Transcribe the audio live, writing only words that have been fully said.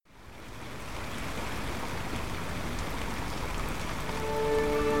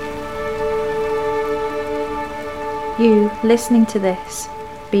You, listening to this,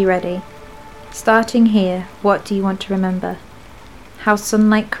 be ready. Starting here, what do you want to remember? How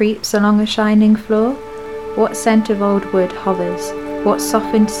sunlight creeps along a shining floor? What scent of old wood hovers? What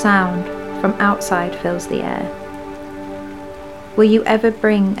softened sound from outside fills the air? Will you ever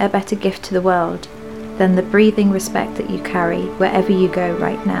bring a better gift to the world than the breathing respect that you carry wherever you go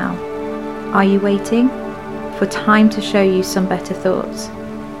right now? Are you waiting for time to show you some better thoughts?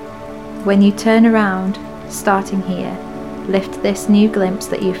 When you turn around, starting here, lift this new glimpse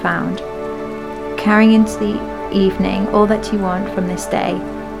that you found, carrying into the evening all that you want from this day,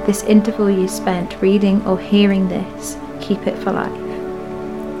 this interval you spent reading or hearing this, keep it for life.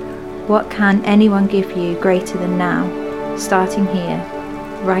 What can anyone give you greater than now, starting here,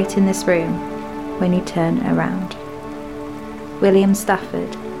 right in this room, when you turn around? William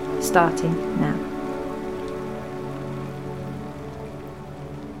Stafford, starting now.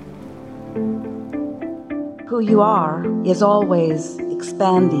 Who you are is always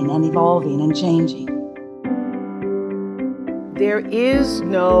expanding and evolving and changing. There is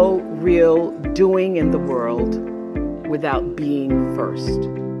no real doing in the world without being first.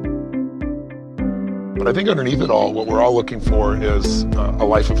 But I think underneath it all, what we're all looking for is a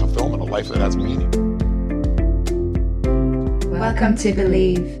life of fulfillment, a life that has meaning. Welcome to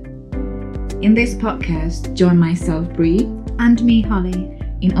Believe. In this podcast, join myself, Bree, and me, Holly,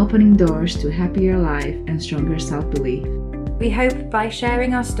 in opening doors to a happier life and stronger self-belief. We hope by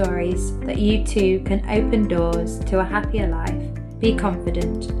sharing our stories that you too can open doors to a happier life, be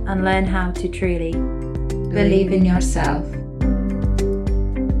confident, and learn how to truly believe in yourself.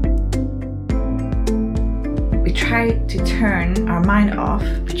 We try to turn our mind off,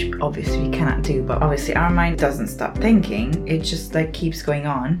 which obviously we cannot do, but obviously our mind doesn't stop thinking. It just keeps going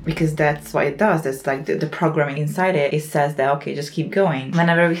on because that's what it does. That's the programming inside it. It says that, okay, just keep going.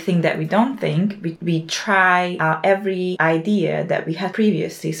 Whenever we think that we don't think, we try out every idea that we had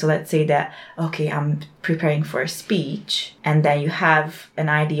previously. So let's say that, okay, I'm preparing for a speech, and then you have an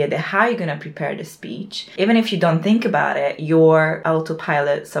idea that how you're going to prepare the speech. Even if you don't think about it, your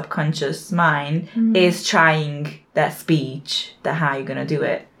autopilot subconscious mind is trying that speech, that how you're going to do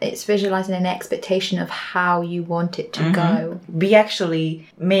it. It's visualizing an expectation of how you want it to go. Be actually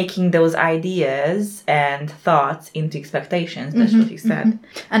making those ideas and thoughts into expectations. That's what you said.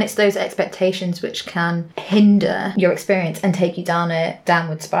 And it's those expectations which can hinder your experience and take you down a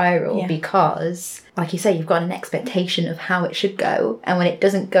downward spiral because, like you say, you've got an expectation of how it should go. And when it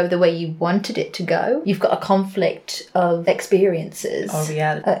doesn't go the way you wanted it to go, you've got a conflict of experiences. Of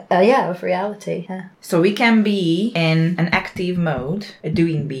reality. Of reality. Yeah. So we can be in an active mode, a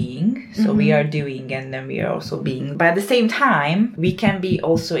doing being. So we are doing and then we are also being. But at the same time, we can be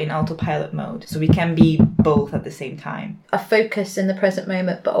also in autopilot mode. So we can be both at the same time. A focus in the present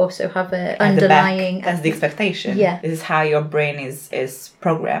moment, but also have an underlying... as the expectation. Yeah. This is how your brain is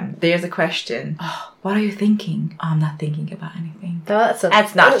programmed. There's a question. Oh, what are you thinking? Oh, I'm not thinking about anything. That's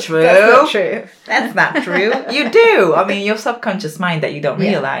not true. That's not true. That's not true. You do. I mean, your subconscious mind that you don't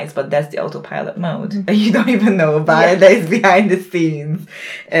realize, but that's the autopilot mode. And you don't even know about it. That is behind the scenes.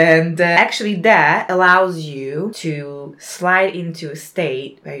 And actually that allows you to slide into a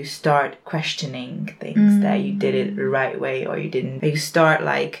state where you start questioning things that you did it the right way or you didn't. Where you start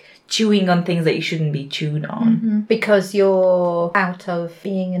chewing on things that you shouldn't be chewed on. Because you're out of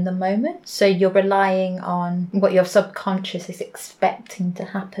being in the moment. So you're relying on what your subconscious is expecting to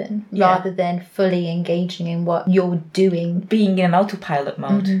happen rather than fully engaging in what you're doing. Being in autopilot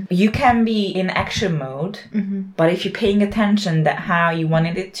mode. You can be in action mode, but if you're paying attention that how you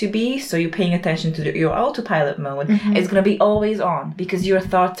wanted it to be, so you're paying attention to your autopilot mode, it's going to be always on because your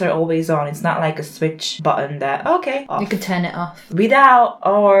thoughts are always on. It's not like a switch button that, okay, off. You can turn it off. Without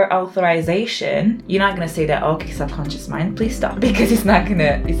our authorization, you're not gonna say that, okay, subconscious mind, please stop, because it's not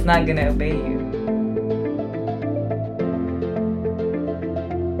gonna obey you.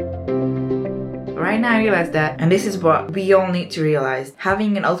 Right now I realize that, and this is what we all need to realize,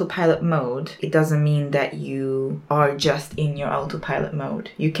 having an autopilot mode, it doesn't mean that you are just in your autopilot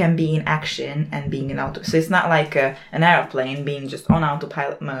mode. You can be in action and being in auto. So it's not like an airplane being just on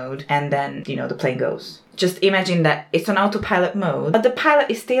autopilot mode and then, the plane goes. Just imagine that it's on autopilot mode, but the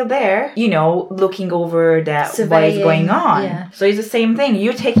pilot is still there, looking over that what is going on. Yeah. So it's the same thing.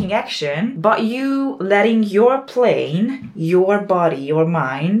 You're taking action, but you letting your plane, your body, your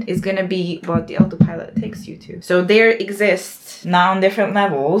mind is going to be what the autopilot takes you to. So there exists now on different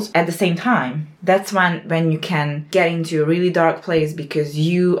levels at the same time. That's when you can get into a really dark place because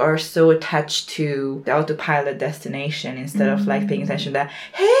you are so attached to the autopilot destination instead of like paying attention that,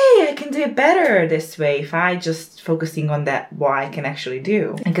 hey, I can do it better this way if I just focusing on that, what I can actually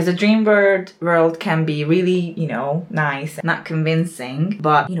do. Because the dream world can be really, nice, not convincing,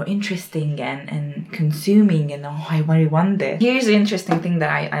 but, interesting and consuming and, oh, I really want this. Here's the interesting thing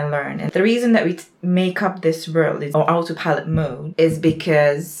that I learned. And the reason that we make up this world is autopilot mode is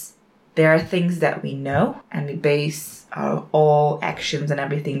because there are things that we know and we base our all actions and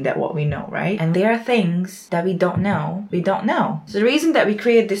everything that what we know, right? And there are things that we don't know. So the reason that we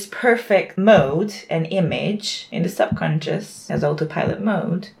create this perfect mode and image in the subconscious as autopilot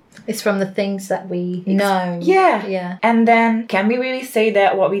mode, it's from the things that we know. Yeah. And then can we really say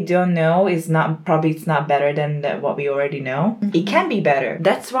that what we don't know is not better than what we already know? It can be better.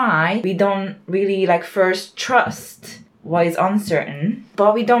 That's why we don't really first trust what is uncertain,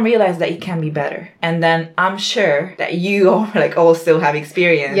 but we don't realize that it can be better. And then I'm sure that you also have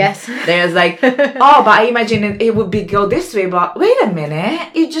experience. Yes. There's oh, but I imagine it would go this way, but wait a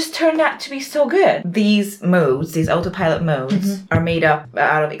minute, it just turned out to be so good. These modes, these autopilot modes, are made up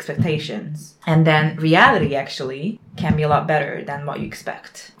out of expectations. And then reality actually can be a lot better than what you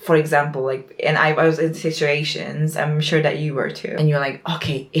expect. For example, and I was in situations, I'm sure that you were too. And you're like,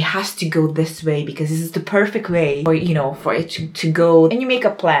 okay, it has to go this way because this is the perfect way for it to go. And you make a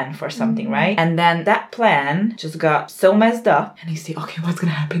plan for something, right? And then that plan just got so messed up. And you say, okay, what's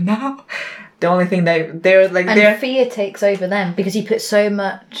going to happen now? The only thing that they're fear takes over them because you put so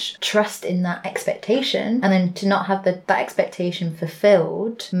much trust in that expectation, and then to not have that expectation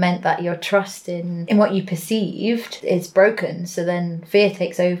fulfilled meant that your trust in what you perceived is broken. So then fear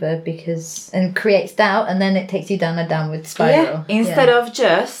takes over and creates doubt, and then it takes you down a downward spiral. Instead of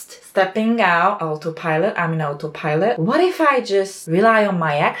just stepping out, I'm in autopilot. What if I just rely on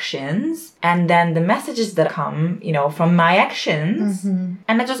my actions and then the messages that come, from my actions, and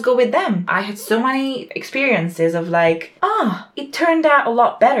I just go with them? I had so many experiences of it turned out a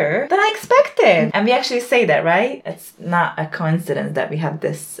lot better than I expected. And we actually say that, right? It's not a coincidence that we have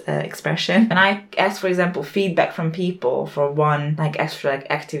this expression. When I ask, for example, feedback from people for one extra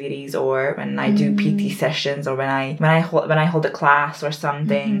activities, or when I do PT sessions, or when I hold a class or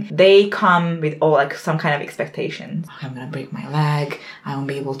something, they come with all some kind of expectations. Oh, I'm gonna break my leg. I won't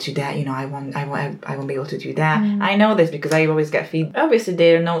be able to do that. I won't be able to do that. I know this because I always get feedback. Obviously,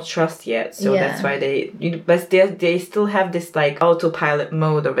 they don't know trust yet, so that's why they still have this autopilot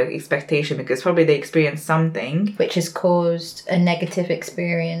mode of expectation because probably they experienced something which has caused a negative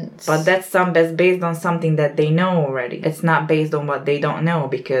experience. But that's based on something that they know already. It's not based on what they don't know,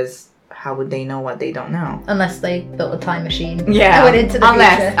 because how would they know what they don't know? Unless they built a time machine. Yeah. Went into the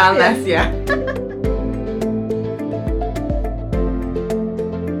future. Unless, yeah.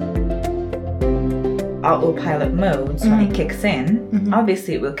 Autopilot modes, when it kicks in,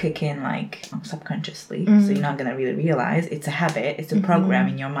 obviously it will kick in subconsciously, so you're not gonna really realize. It's a habit, it's a program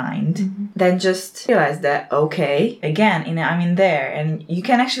in your mind. Then just realize that, okay, again, I'm in there, and you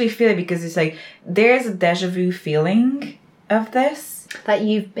can actually feel it because it's there's a deja vu feeling of this. That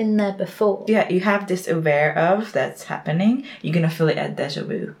you've been there before. Yeah, you have this aware of that's happening. You're going to feel it at deja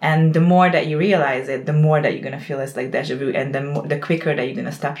vu. And the more that you realize it, the more that you're going to feel it's deja vu, and the quicker that you're going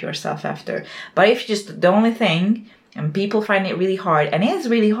to stop yourself after. But if you just, the only thing, and people find it really hard, and it is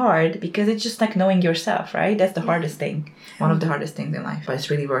really hard because it's just knowing yourself, right? That's the hardest thing. One of the hardest things in life, but it's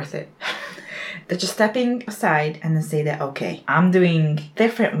really worth it. They're just stepping aside and then say that, okay, I'm doing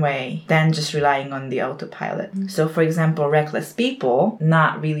different way than just relying on the autopilot. So for example, reckless people,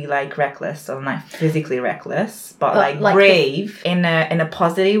 not really reckless, or not physically reckless, but brave in a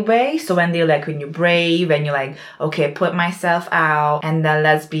positive way. So when they're when you're brave and you're okay, put myself out, and then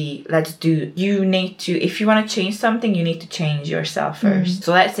let's do, you need to, if you want to change something, you need to change yourself first.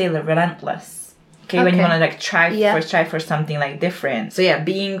 So let's say relentless. Okay, when you want to try for something different. So yeah,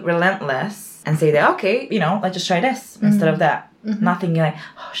 being relentless. And say that, okay, let's just try this instead of that. Nothing oh,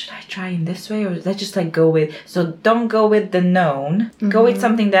 should I try in this way? Or let's just go with, so don't go with the known. Go with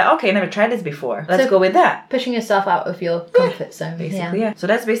something that, okay, I never tried this before. Let's go with that. Pushing yourself out of your comfort zone. Basically, yeah. So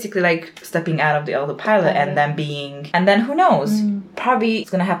that's basically stepping out of the autopilot and then who knows? Probably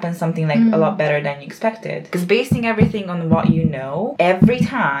it's going to happen something a lot better than you expected. Because basing everything on what you know, every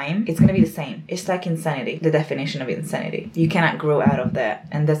time, it's going to be the same. It's like insanity, the definition of insanity. You cannot grow out of that.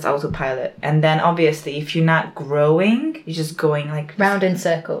 And that's autopilot. And then obviously, if you're not growing, you're just going round in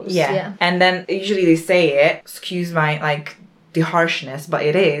circles. Yeah. And then usually they say it, excuse my the harshness, but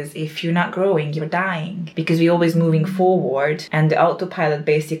it is. If you're not growing, you're dying, because we're always moving forward, and the autopilot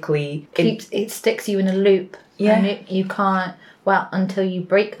basically It sticks you in a loop. Yeah. And you can't, well, until you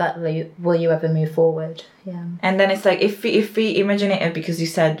break that loop, will you ever move forward? Yeah. And then it's like, if we imagine it, because you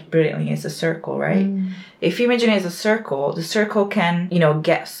said brilliantly, it's a circle, right? If you imagine it as a circle, the circle can,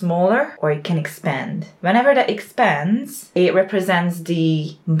 get smaller or it can expand. Whenever that expands, it represents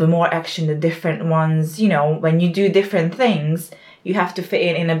the more action, the different ones. When you do different things, you have to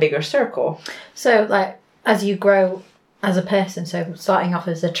fit in a bigger circle. So, like, as you grow as a person, so starting off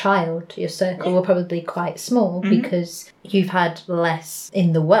as a child, your circle will probably be quite small because you've had less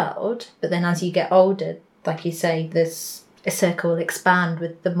in the world. But then as you get older, like you say, a circle will expand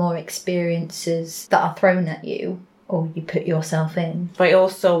with the more experiences that are thrown at you or you put yourself in. But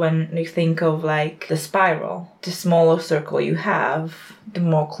also, when you think of like the spiral, the smaller circle you have, the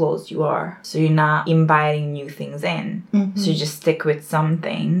more closed you are. So you're not inviting new things in. So you just stick with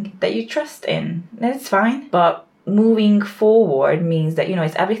something that you trust in. That's fine. But moving forward means that,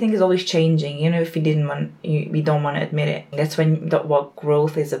 everything is always changing. If we don't want to admit it. That's what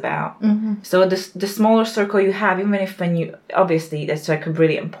growth is about. So the smaller circle you have, even if obviously that's like a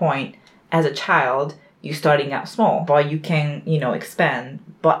brilliant point. As a child, you're starting out small, but you can, expand.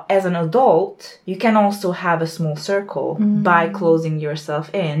 But as an adult, you can also have a small circle by closing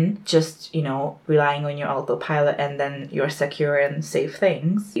yourself in, just, relying on your autopilot, and then you're secure and safe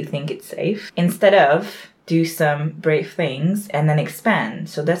things. You think it's safe. Instead of do some brave things and then expand.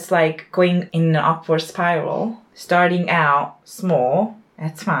 So that's like going in an upward spiral, starting out small.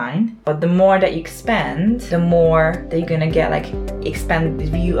 That's fine. But the more that you expand, the more that you're gonna get like expanded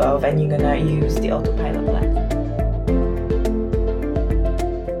view of, and you're gonna use the autopilot less.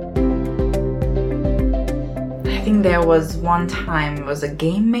 I think there was one time, it was a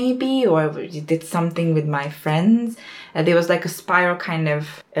game maybe, or I did something with my friends. There was like a spiral kind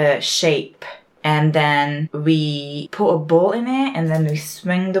of shape. And then we put a ball in it, and then we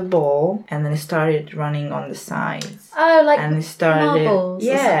swing the ball, and then it started running on the sides. Oh, like and it started, marbles.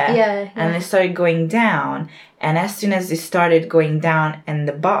 Yeah. And it started going down. And as soon as it started going down, and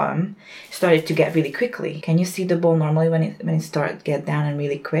the bottom started to get really quickly. Can you see the ball normally when it starts to get down and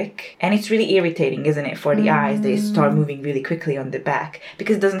really quick? And it's really irritating, isn't it, for the eyes? They start moving really quickly on the back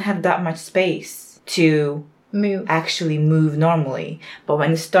because it doesn't have that much space to actually move normally. But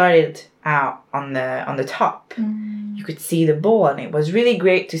when it started out on the top, you could see the ball, and it was really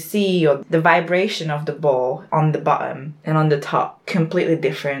great to see the vibration of the ball on the bottom and on the top, completely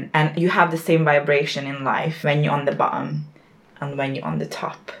different. And you have the same vibration in life when you're on the bottom and when you're on the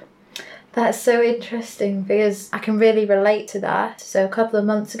top. That's so interesting because I can really relate to that. So a couple of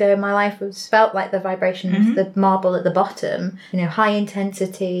months ago, my life felt like the vibration of the marble at the bottom. High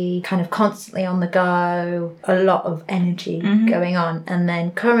intensity, kind of constantly on the go, a lot of energy going on. And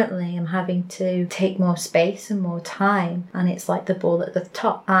then currently I'm having to take more space and more time. And it's like the ball at the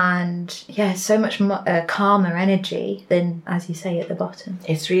top. And yeah, so much more calmer energy than, as you say, at the bottom.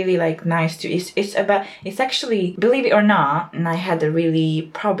 It's really like nice to, it's actually, believe it or not, and I had a really,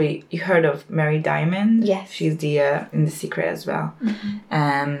 probably, you heard of Mary Diamond? Yes. She's the in The Secret as well.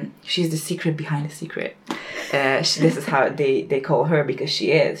 She's the secret behind the secret. This is how they call her, because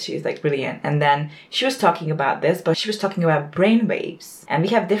she's like brilliant. And then she was talking about this, but she was talking about brain waves. And we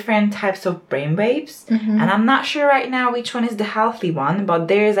have different types of brain waves. And I'm not sure right now which one is the healthy one, but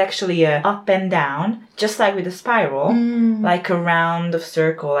there is actually a up and down, just like with a spiral, like a round of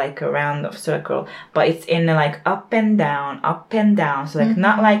circle, but it's in a, like up and down. So like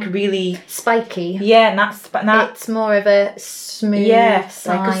not like really spiky. Yeah, not it's more of a smooth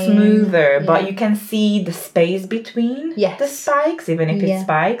like a smoother, but you can see the space between the spikes, even if it's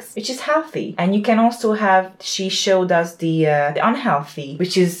spikes, which is healthy. And you can also have, she showed us the unhealthy,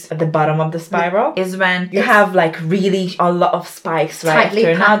 which is at the bottom of the spiral, is when you have like really a lot of spikes right after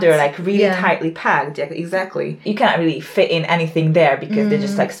another, like really tightly packed. Yeah, exactly. You can't really fit in anything there because they're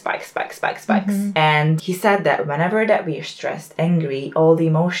just like spikes. And he said that whenever that we are stressed, angry, all the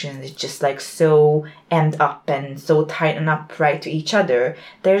emotions is just like so end up and so tighten up right to each other.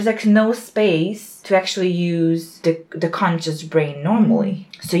 There's like no space to actually use the conscious brain normally.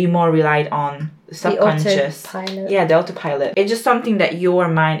 So you more relied on the subconscious. The autopilot. It's just something that your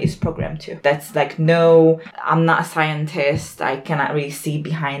mind is programmed to. That's like, no, I'm not a scientist. I cannot really see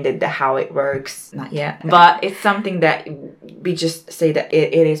behind it how it works. Not yet. But it's something that we just say that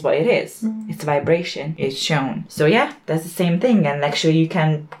it is what it is. It's vibration. It's shown. So yeah, that's the same thing. And actually you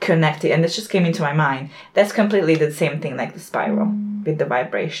can connect it. And this just came into my mind. That's completely the same thing like the spiral. with the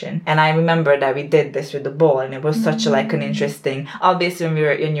vibration. And I remember that we did this with the ball, and it was such like an interesting, obviously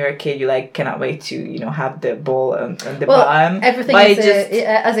when you're a kid, you like cannot wait to, you know, have the ball on the bottom. Everything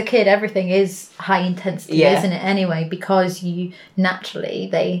as a kid, everything is high intensity, isn't it, anyway, because you naturally,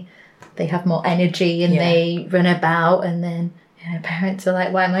 they have more energy and they run about, and then parents are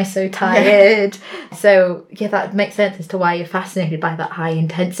like, why am I so tired? So that makes sense as to why you're fascinated by that high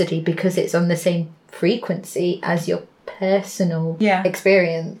intensity, because it's on the same frequency as your personal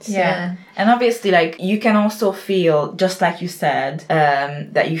experience. And obviously, like, you can also feel, just like you said,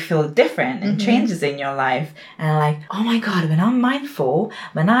 that you feel different and changes in your life. And like, oh my God, when I'm mindful,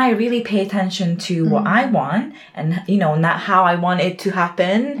 when I really pay attention to what I want and, you know, not how I want it to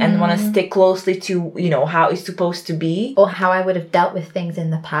happen, and want to stick closely to, you know, how it's supposed to be. Or how I would have dealt with things in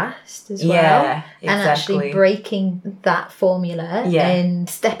the past as well. Yeah, exactly. And actually breaking that formula and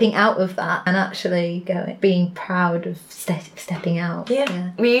stepping out of that, and actually being proud of stepping out.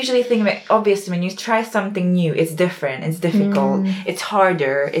 We usually think about, obviously, when you try something new, it's different, it's difficult, it's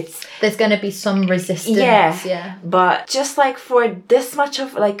harder, there's going to be some resistance. But just like for this much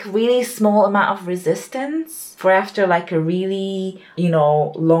of like really small amount of resistance, for after like a really, you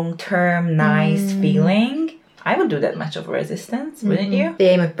know, long-term nice feeling, I would do that much of a resistance, wouldn't you? The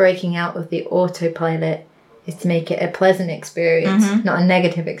aim of breaking out of the autopilot is to make it a pleasant experience, not a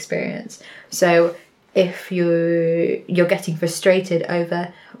negative experience. So if you're getting frustrated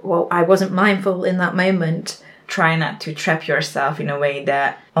over, well, I wasn't mindful in that moment, try not to trap yourself in a way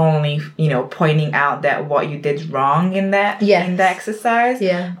that only, you know, pointing out that what you did wrong in that in the exercise.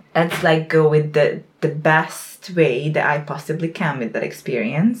 It's like go with the best way that I possibly can with that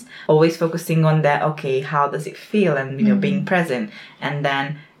experience. Always focusing on that, okay, how does it feel? And, you know, being present. And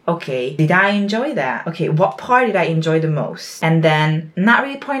then, okay, did I enjoy that? Okay, what part did I enjoy the most? And then not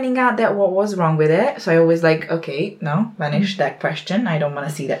really pointing out that what was wrong with it. So I always like, okay, no, vanish that question. I don't want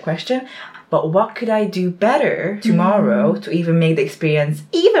to see that question. But what could I do better tomorrow to even make the experience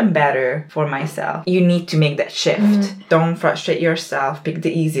even better for myself? You need to make that shift. Don't frustrate yourself. Pick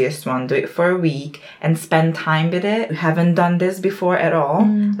the easiest one. Do it for a week and spend time with it. You haven't done this before at all.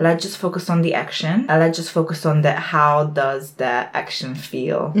 Let's just focus on the action. Let's just focus on that. How does that action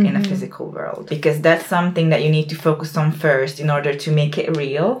feel in a physical world? Because that's something that you need to focus on first in order to make it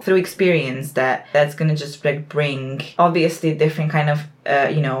real through experience. That's going to just like bring obviously different kind of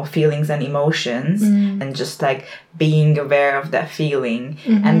you know, feelings and emotions, and just like being aware of that feeling.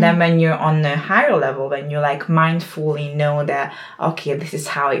 And then when you're on a higher level, when you like mindfully know that, okay, this is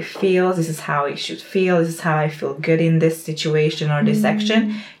how it feels, this is how it should feel, this is how I feel good in this situation or this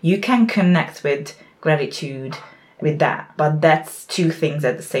action, you can connect with gratitude with that. But that's two things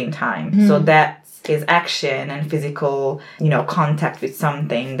at the same time. So that is action and physical, you know, contact with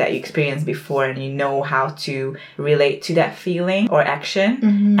something that you experienced before, and you know how to relate to that feeling or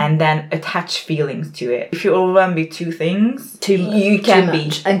action, and then attach feelings to it. If you're overwhelmed with two things, you can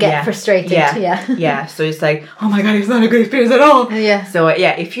be and get frustrated. So it's like, oh my God, it's not a good experience at all. So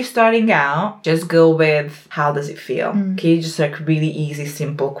if you're starting out, just go with how does it feel. Okay, just like really easy,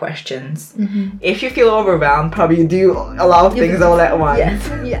 simple questions. If you feel overwhelmed, probably do a lot of things all at once.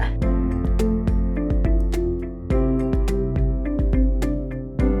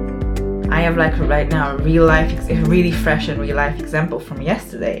 I have like right now a really fresh and real life example from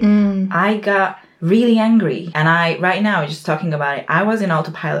yesterday. I got really angry, and right now just talking about it, I was in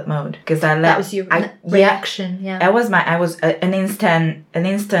autopilot mode because that was your reaction. I was an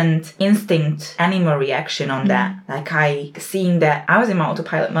instinct animal reaction on that. Like seeing that I was in my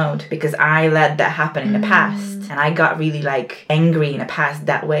autopilot mode because I let that happen in the past, and I got really like angry in the past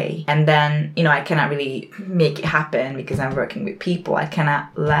that way. And then, you know, I cannot really make it happen because I'm working with people. I cannot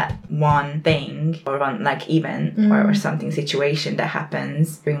let one thing or one like event or something situation that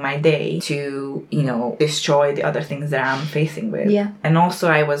happens during my day to, you know, destroy the other things that I'm facing with. And also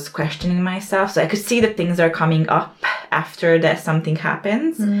I was questioning myself, so I could see that things are coming up after that something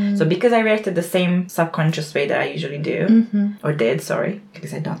happens. So because I reacted the same subconscious way that I usually do, or did, sorry,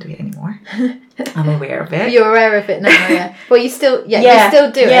 because I don't do it anymore. I'm aware of it. You're aware of it now, Well, you still, you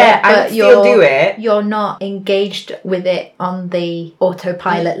still do it, but I still do it. You're not engaged with it on the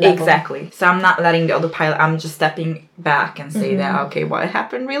autopilot level. Exactly. So I'm not letting the autopilot, I'm just stepping back and say that, okay, what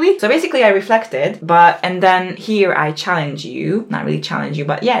happened really? So basically I reflected, and then here I challenge you, not really challenge you,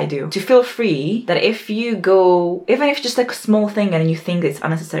 but I do, to feel free that if you go, even if just like a small thing and you think it's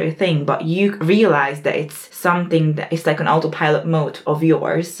unnecessary thing, but you realize that it's something that is like an autopilot mode of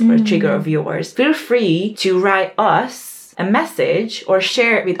yours or a trigger of yours, feel free to write us a message or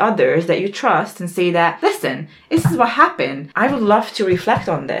share it with others that you trust and say that, listen, this is what happened. I would love to reflect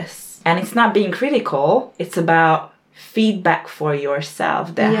on this. And it's not being critical. It's about feedback for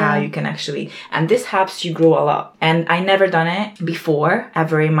yourself that how you can actually, and this helps you grow a lot. And I never done it before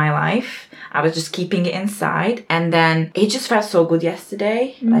ever in my life. I was just keeping it inside, and then it just felt so good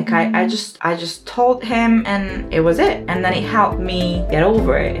yesterday. Like I just told him, and it was it. And then it helped me get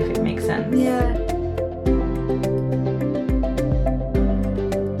over it, if it makes sense. Yeah.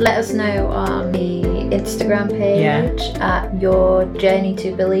 Let us know on the Instagram page at Your Journey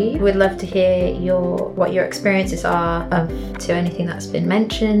to Believe. We'd love to hear what your experiences are to anything that's been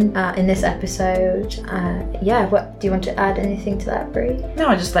mentioned in this episode. What do you want to add anything to that, Brie?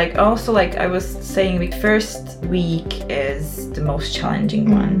 No, just like also like I was saying, the first week is the most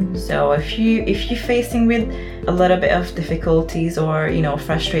challenging one. So if you're facing with a little bit of difficulties or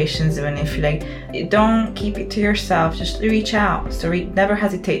frustrations, even if you like, don't keep it to yourself. Just reach out. So never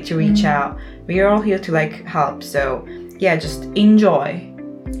hesitate to reach out. We are all here to like help. So yeah, just enjoy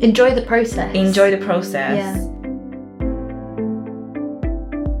the process. Enjoy the process. Yeah.